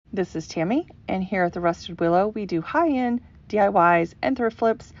This is Tammy, and here at the Rusted Willow, we do high-end DIYs and thrift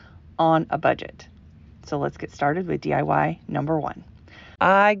flips on a budget. So let's get started with DIY number 1.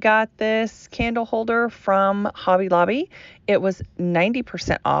 I got this candle holder from Hobby Lobby. It was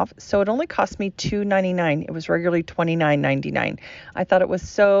 90% off, so it only cost me $2.99. It was regularly $29.99. I thought it was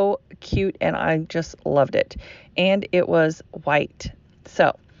so cute, and I just loved it. And it was white.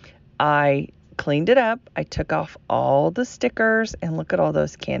 So I cleaned it up. I took off all the stickers, and look at all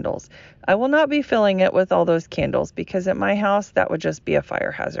those candles. I will not be filling it with all those candles because at my house that would just be a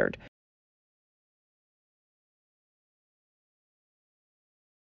fire hazard.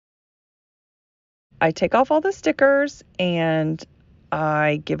 I take off all the stickers and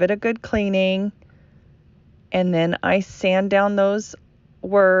I give it a good cleaning, and then I sand down those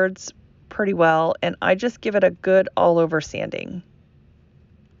words pretty well, and I just give it a good all over sanding.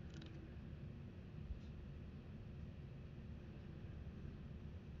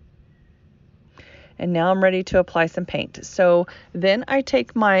 And now I'm ready to apply some paint. So then I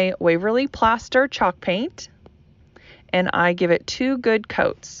take my Waverly Plaster chalk paint and I give it 2 good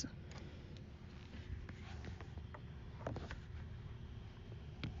coats.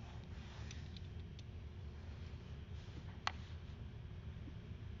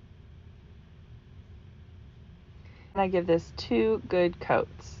 And I give this 2 good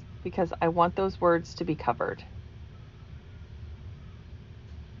coats because I want those words to be covered.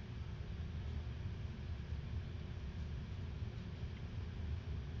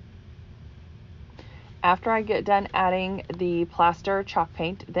 After I get done adding the plaster chalk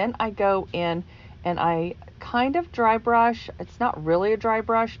paint, then I go in and I kind of dry brush. It's not really a dry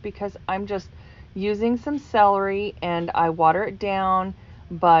brush because I'm just using some celery and I water it down,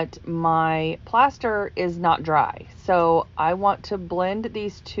 but my plaster is not dry. So I want to blend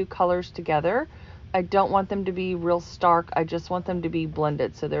these 2 colors together. I don't want them to be real stark. I just want them to be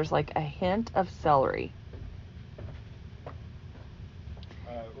blended. So there's like a hint of celery.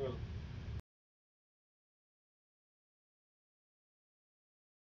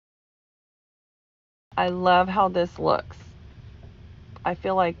 I love how this looks. I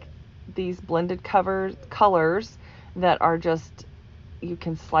feel like these blended colors that are just, you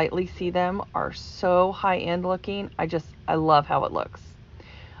can slightly see them, are so high-end looking. I love how it looks.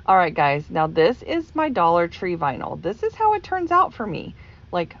 All right, guys, now this is my Dollar Tree vinyl. This is how it turns out for me.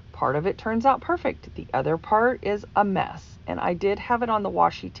 Like, part of it turns out perfect. The other part is a mess. And I did have it on the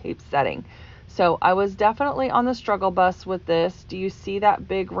washi tape setting. So I was definitely on the struggle bus with this. Do you see that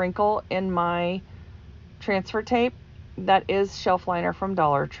big wrinkle in my transfer tape? That is shelf liner from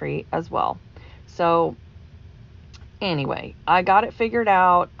Dollar Tree as well. So anyway, I got it figured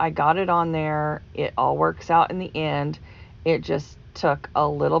out. I got it on there. It all works out in the end. It just took a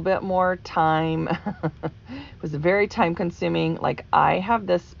little bit more time. It was very time consuming. Like, I have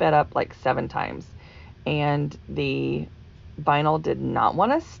this sped up like 7 times and the vinyl did not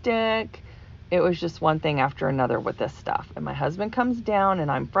want to stick. It was just one thing after another with this stuff. And my husband comes down and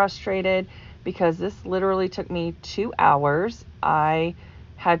I'm frustrated because this literally took me 2 hours. I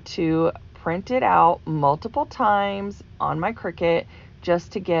had to print it out multiple times on my Cricut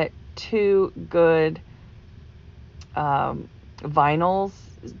just to get 2 good vinyls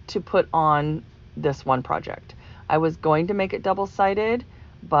to put on this one project. I was going to make it double-sided,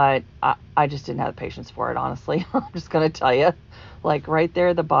 but I just didn't have the patience for it, honestly. I'm just going to tell you. Like, right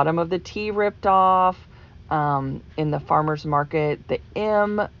there, the bottom of the T ripped off. In the farmer's market, the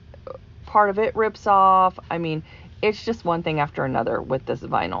M part of it rips off. I mean, it's just one thing after another with this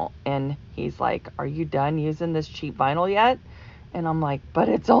vinyl. And he's like, "Are you done using this cheap vinyl yet?" And I'm like, "But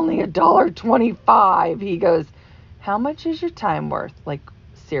it's only $1.25. He goes, "How much is your time worth?" Like,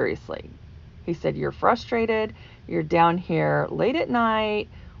 seriously. He said, "You're frustrated. You're down here late at night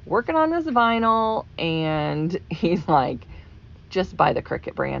working on this vinyl." And he's like, "Just buy the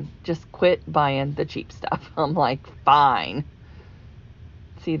Cricut brand. Just quit buying the cheap stuff." I'm like, "Fine."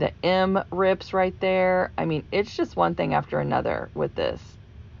 See the M rips right there. I mean, it's just one thing after another with this.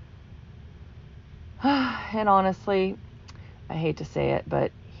 And honestly, I hate to say it,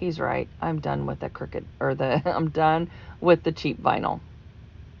 but he's right. I'm done with the Cricut, or I'm done with the cheap vinyl.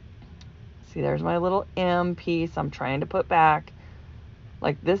 See, there's my little M piece I'm trying to put back.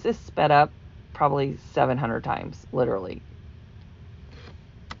 Like, this is sped up probably 700 times, literally.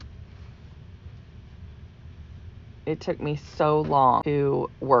 It took me so long to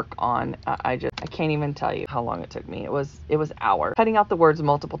work on. I can't even tell you how long it took me. It was hours. Cutting out the words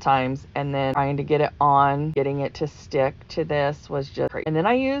multiple times and then trying to get it on, getting it to stick to this was just crazy. And then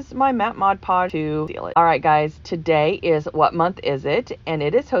I used my matte Mod Podge to seal it. All right, guys, today is What Month Is It? And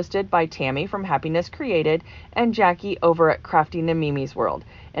it is hosted by Tammy from Happiness Created and Jackie over at Crafting and Mimi's World.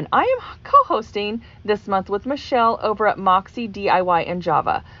 And I am co-hosting this month with Michelle over at Moxie DIY in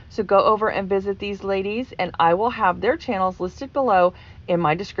Java. So go over and visit these ladies, and I will have their channels listed below in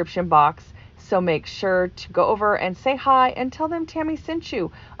my description box. So make sure to go over and say hi and tell them Tammie sent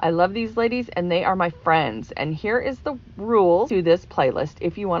you. I love these ladies and they are my friends. And here is the rules to this playlist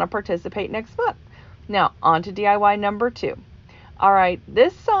if you want to participate next month. Now, on to DIY number 2. All right,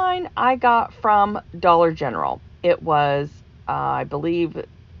 this sign I got from Dollar General. It was, I believe,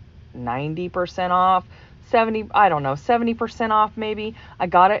 90% off, 70% off maybe. I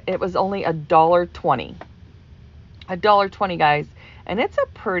got it. It was only $1.20. $1.20, guys. And it's a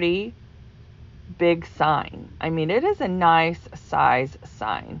pretty big sign. I mean, it is a nice size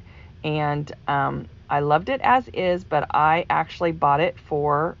sign. And I loved it as is, but I actually bought it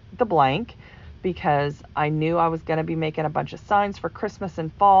for the blank because I knew I was going to be making a bunch of signs for Christmas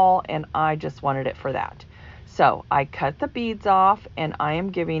and fall, and I just wanted it for that. So I cut the beads off, and I am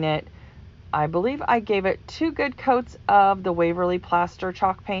giving it, I believe I gave it 2 good coats of the Waverly Plaster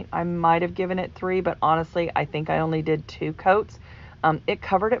chalk paint. I might have given it 3, but honestly, I think I only did 2 coats. It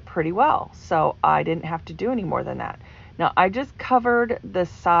covered it pretty well, so I didn't have to do any more than that. Now, I just covered the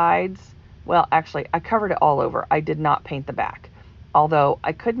sides. Well, actually, I covered it all over. I did not paint the back, although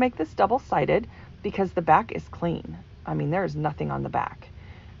I could make this double-sided because the back is clean. I mean, there's nothing on the back.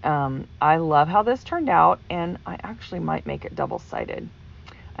 I love how this turned out, and I actually might make it double-sided.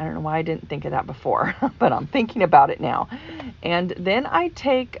 I don't know why I didn't think of that before, but I'm thinking about it now. And then I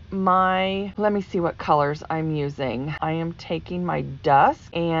take my, let me see what colors I'm using. I am taking my dusk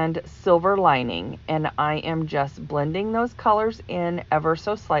and silver lining, and I am just blending those colors in ever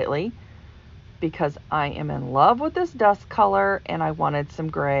so slightly because I am in love with this dusk color, and I wanted some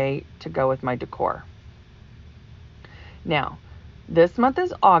gray to go with my decor. Now, this month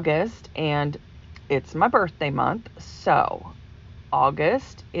is August, and it's my birthday month, so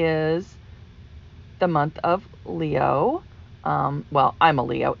August is the month of Leo. Well, I'm a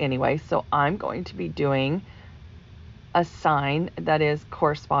Leo anyway, so I'm going to be doing a sign that is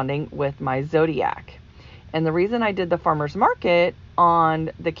corresponding with my zodiac. And the reason I did the farmer's market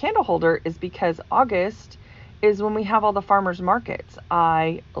on the candle holder is because August is when we have all the farmer's markets.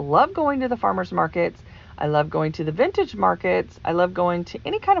 I love going to the farmer's markets. I love going to the vintage markets. I love going to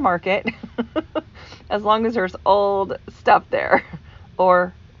any kind of market as long as there's old stuff there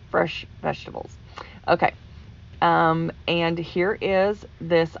or fresh vegetables. Okay. And here is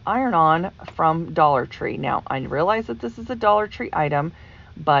this iron-on from Dollar Tree. Now, I realize that this is a Dollar Tree item,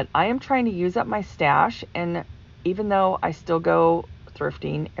 but I am trying to use up my stash, and even though I still go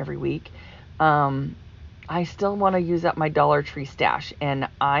thrifting every week, I still want to use up my Dollar Tree stash, and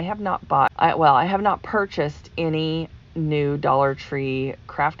I have not I have not purchased any new Dollar Tree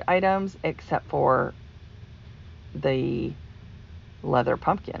craft items except for the leather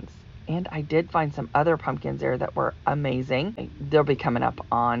pumpkins. And I did find some other pumpkins there that were amazing. They'll be coming up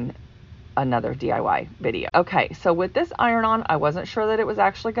on another DIY video. Okay, so with this iron-on, I wasn't sure that it was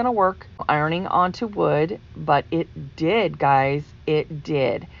actually going to work ironing onto wood, but it did, guys. It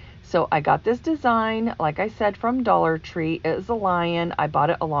did. So I got this design, like I said, from Dollar Tree. It is a lion. I bought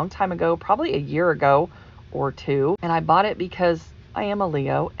it a long time ago, probably a year ago or 2. And I bought it because I am a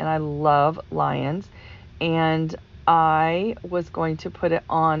Leo and I love lions. And I was going to put it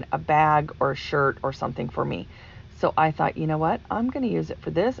on a bag or a shirt or something for me. So I thought, you know what? I'm going to use it for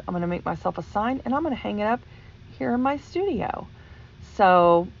this. I'm going to make myself a sign, and I'm going to hang it up here in my studio.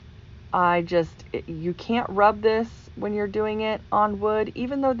 So you can't rub this when you're doing it on wood,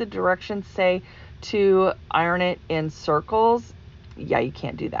 even though the directions say to iron it in circles. Yeah, you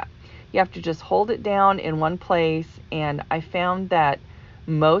can't do that. You have to just hold it down in one place, and I found that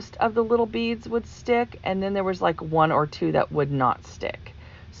most of the little beads would stick, and then there was like 1 or 2 that would not stick.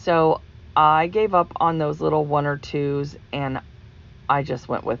 So I gave up on those little 1 or 2s, and I just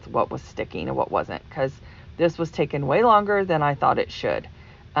went with what was sticking and what wasn't, because this was taking way longer than I thought it should.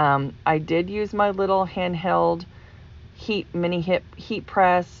 I did use my little handheld mini heat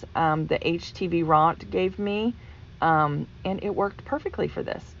press the HTV Ront gave me, and it worked perfectly for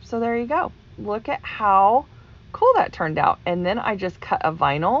this. So there you go. Look at how cool that turned out. And then I just cut a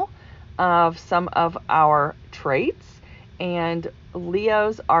vinyl of some of our traits, and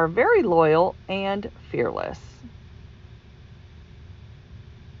Leos are very loyal and fearless.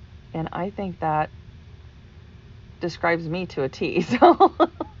 And I think that describes me to a T. So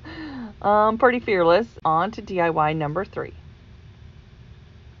pretty fearless. On to DIY number 3.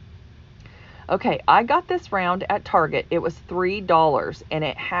 Okay, I got this round at Target. It was $3, and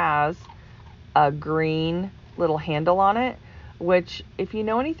it has a green little handle on it, which, if you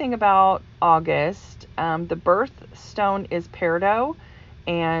know anything about August, the birthstone is peridot,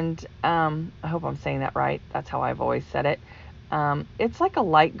 And I hope I'm saying that right. That's how I've always said it. It's like a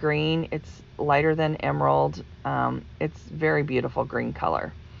light green. It's lighter than emerald. It's very beautiful green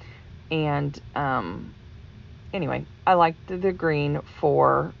color. And anyway, I like the green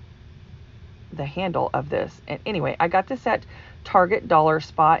for the handle of this. And anyway, I got this at Target Dollar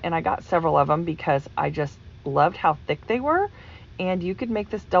Spot, and I got several of them because I just loved how thick they were. And you could make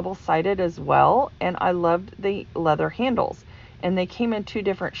this double-sided as well. And I loved the leather handles. And they came in two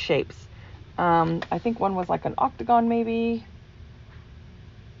different shapes. I think one was like an octagon maybe.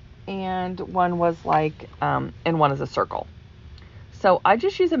 And one was like, and one is a circle. So I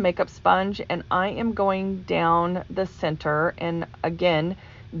just use a makeup sponge, and I am going down the center. And again,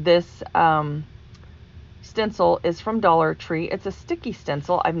 this stencil is from Dollar Tree. It's a sticky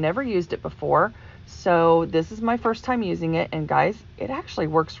stencil. I've never used it before. So this is my first time using it. And guys, it actually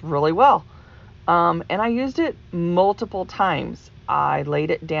works really well. And I used it multiple times. I laid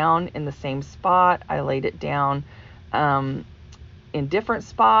it down in the same spot. I laid it down in different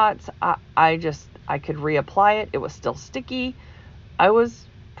spots. I could reapply it. It was still sticky. I was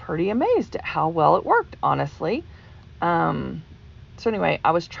pretty amazed at how well it worked, honestly. So anyway,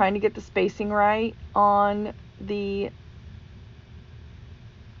 I was trying to get the spacing right on the,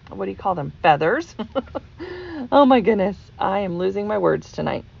 what do you call them? Feathers. Oh my goodness. I am losing my words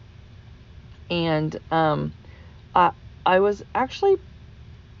tonight. And I was actually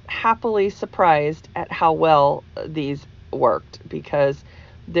happily surprised at how well these worked, because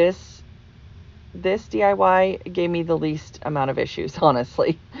this DIY gave me the least amount of issues,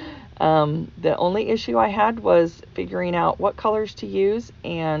 honestly. The only issue I had was figuring out what colors to use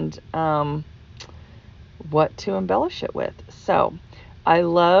and what to embellish it with. So I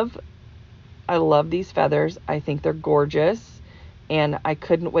love these feathers. I think they're gorgeous, and I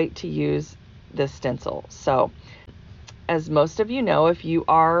couldn't wait to use this stencil. So as most of you know, if you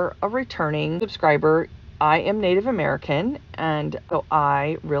are a returning subscriber, I am Native American, and so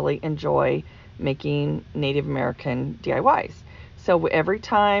I really enjoy making Native American DIYs. So every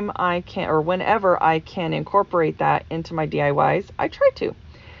time I can, or whenever I can incorporate that into my DIYs, I try to.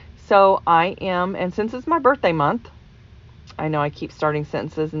 So I am, and since it's my birthday month, I know I keep starting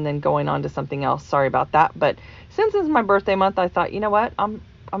sentences and then going on to something else. Sorry about that. But since it's my birthday month, I thought, you know what, I'm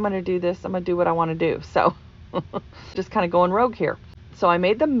going to do this. I'm going to do what I want to do. So just kind of going rogue here. So I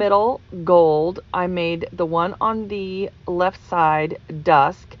made the middle gold. I made the one on the left side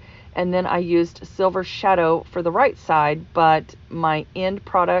dusk. And then I used silver shadow for the right side, but my end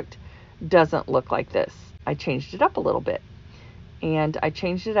product doesn't look like this. I changed it up a little bit. And I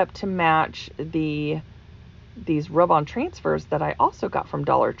changed it up to match these rub-on transfers that I also got from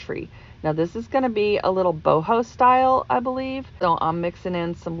Dollar Tree. Now this is going to be a little boho style, I believe. So I'm mixing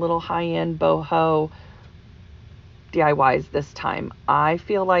in some little high-end boho DIYs this time. I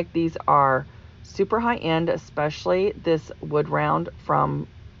feel like these are super high-end, especially this wood round from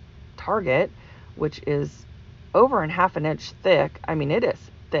Target, which is over and half an inch thick. I mean, it is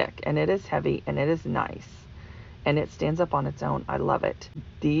thick and it is heavy and it is nice. And it stands up on its own. I love it.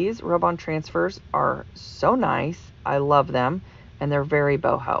 These rub-on transfers are so nice. I love them, and they're very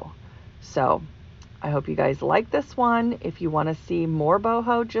boho. So I hope you guys like this one. If you want to see more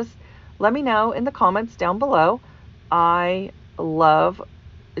boho, just let me know in the comments down below. I love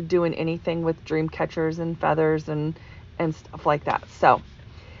doing anything with dream catchers and feathers and stuff like that. So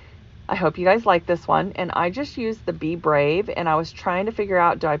I hope you guys like this one. And I just used the Be Brave, and I was trying to figure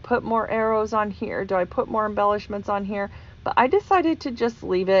out, do I put more arrows on here? Do I put more embellishments on here? But I decided to just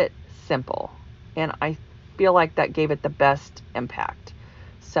leave it simple, and I feel like that gave it the best impact.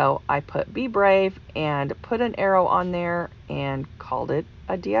 So I put Be Brave and put an arrow on there and called it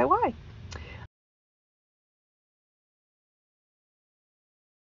a DIY.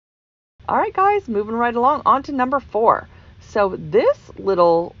 All right, guys, moving right along on to number 4. So this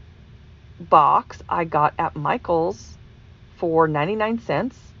little box I got at Michael's for 99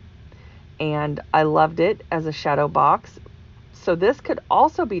 cents, and I loved it as a shadow box. So this could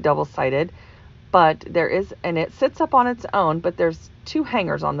also be double-sided, but there is, and it sits up on its own, but there's 2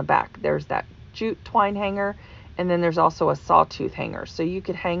 hangers on the back. There's that jute twine hanger, and then there's also a sawtooth hanger, so you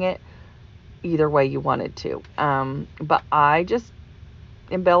could hang it either way you wanted to. But I just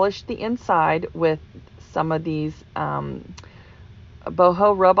embellished the inside with some of these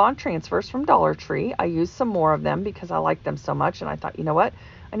boho rub-on transfers from Dollar Tree. I used some more of them because I like them so much, and I thought, you know what,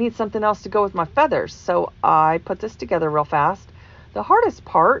 I need something else to go with my feathers. So I put this together real fast. The hardest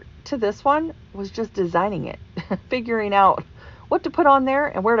part to this one was just designing it, figuring out what to put on there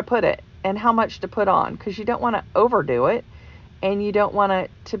and where to put it and how much to put on, because you don't want to overdo it and you don't want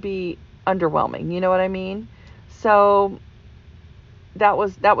it to be underwhelming, you know what I mean? So that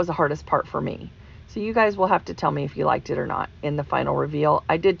was the hardest part for me. So you guys will have to tell me if you liked it or not in the final reveal.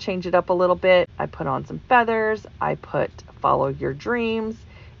 I did change it up a little bit. I put on some feathers, I put follow your dreams,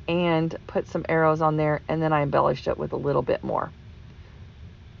 and put some arrows on there, and then I embellished it with a little bit more.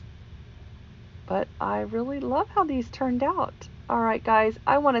 But I really love how these turned out. All right, guys,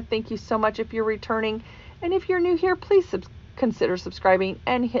 I want to thank you so much if you're returning. And if you're new here, please consider subscribing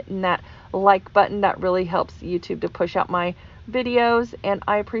and hitting that like button. That really helps YouTube to push out my videos, and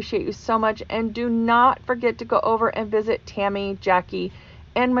I appreciate you so much. And do not forget to go over and visit Tammie, Jackie,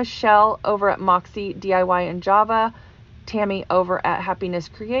 and Michelle over at Moxie DIY and Java, Tammie over at Happiness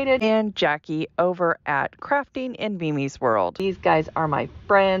Created, and Jackie over at Crafting in Mimi's World. These guys are my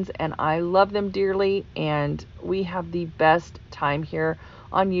friends and I love them dearly, and we have the best time here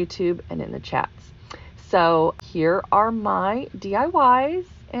on YouTube and in the chats. So here are my DIYs,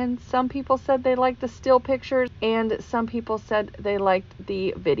 and some people said they liked the still pictures and some people said they liked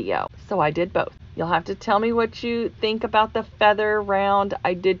the video. So I did both. You'll have to tell me what you think about the feather round.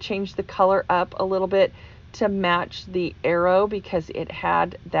 I did change the color up a little bit to match the arrow because it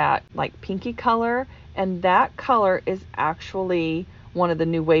had that like pinky color, and that color is actually one of the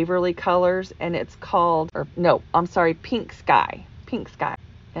new Waverly colors, and it's called, or no, I'm sorry, Pink Sky.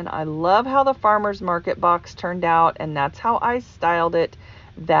 And I love how the farmer's market box turned out, and that's how I styled it.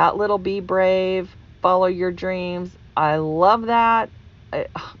 That little be brave, follow your dreams, I love that.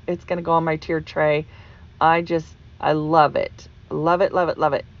 It's gonna go on my tiered tray. I love it. Love it, love it,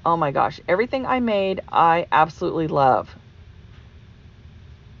 love it. Oh my gosh, everything I made, I absolutely love.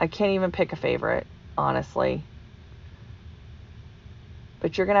 I can't even pick a favorite, honestly.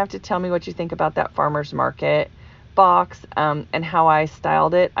 But you're gonna have to tell me what you think about that farmer's market box and how I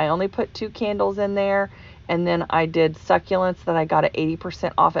styled it. I only put 2 candles in there, and then I did succulents that I got at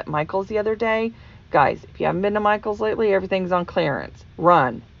 80% off at Michael's the other day. Guys, if you haven't been to Michael's lately, everything's on clearance.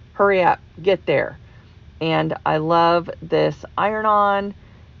 Run, hurry up, get there. And I love this iron-on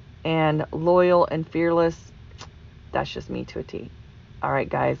and loyal and fearless. That's just me to a T. All right,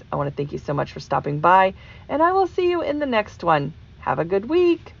 guys, I want to thank you so much for stopping by, and I will see you in the next one. Have a good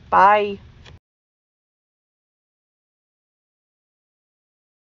week. Bye.